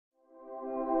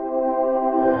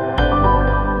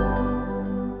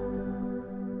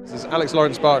Alex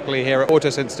Lawrence Barkley here at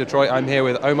AutoSens Detroit. I'm here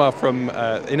with Omer from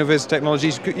Innoviz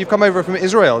Technologies. You've come over from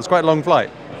Israel. It's quite a long flight.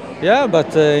 Yeah, but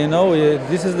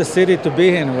this is the city to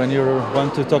be in when you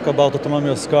want to talk about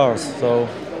autonomous cars. So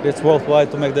it's worthwhile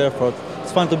to make the effort.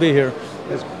 It's fun to be here.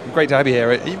 It's great to have you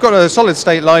here. You've got a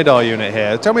solid-state LiDAR unit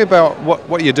here. Tell me about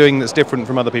what you're doing that's different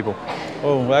from other people.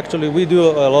 Oh, actually, we do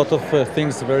a lot of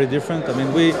things very different. I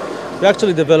mean, we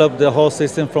actually developed the whole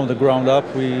system from the ground up.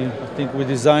 I think we're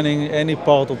designing any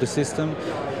part of the system.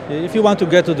 If you want to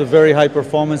get to the very high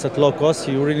performance at low cost,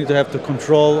 you really need to have the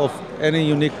control of any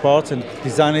unique parts and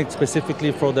design it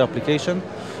specifically for the application.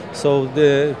 So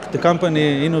the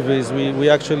company Innoviz, we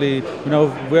actually,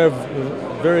 we have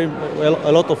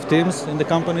a lot of teams in the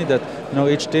company that,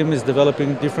 each team is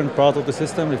developing different part of the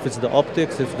system. If it's the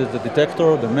optics, if it's the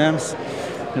detector, the MEMS,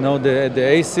 the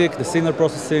ASIC, the signal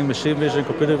processing, machine vision,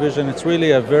 computer vision. It's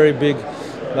really a very big,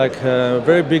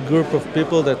 very big group of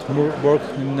people that work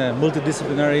in a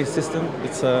multidisciplinary system.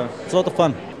 It's a lot of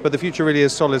fun. But the future really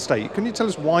is solid state. Can you tell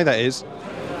us why that is?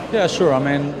 Yeah, sure. I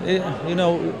mean,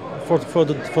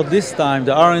 for this time,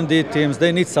 the R&D teams,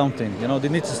 they need something. They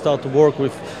need to start to work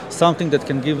with something that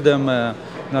can give them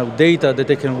data that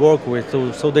they can work with,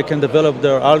 so they can develop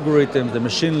their algorithms, the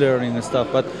machine learning and stuff.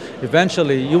 But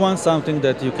eventually, you want something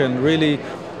that you can really,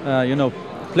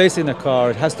 place in a car.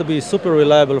 It has to be super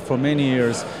reliable for many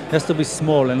years. It has to be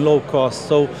small and low cost.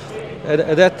 So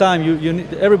at that time,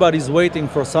 everybody's waiting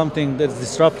for something that's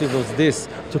disruptive as this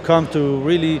to come to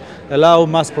really allow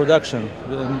mass production,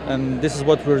 and this is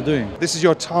what we're doing. This is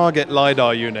your target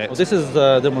LiDAR unit. Well, this is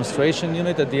the demonstration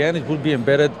unit. At the end, it will be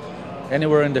embedded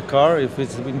anywhere in the car, if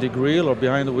it's in the grille or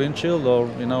behind the windshield or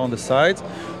on the sides.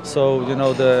 So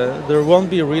there won't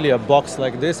be really a box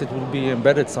like this. It will be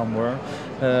embedded somewhere,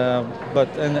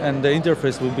 and the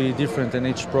interface will be different in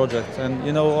each project.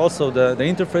 And also the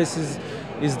interface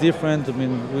is different. I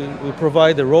mean, we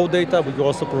provide the raw data. We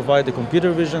also provide the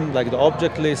computer vision, like the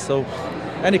object list. So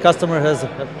any customer has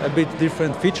a bit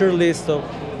different feature list. So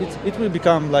it will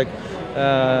become like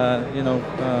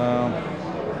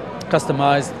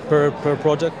customized per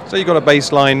project. So you've got a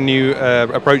baseline new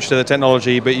approach to the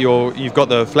technology, but you've got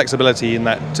the flexibility in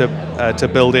that to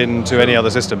build into any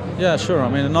other system. Yeah, sure. I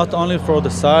mean, not only for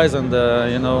the size and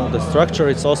the structure,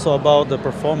 it's also about the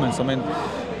performance. I mean,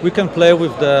 we can play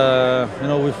with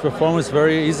with performance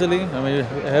very easily. I mean,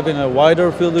 having a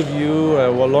wider field of view, a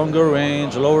longer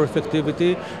range, lower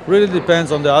effectivity, really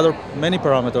depends on the other many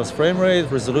parameters: frame rate,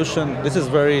 resolution. This is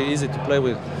very easy to play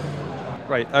with.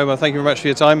 Great, Omer, thank you very much for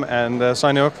your time, and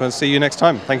signing off and see you next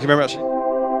time. Thank you very much.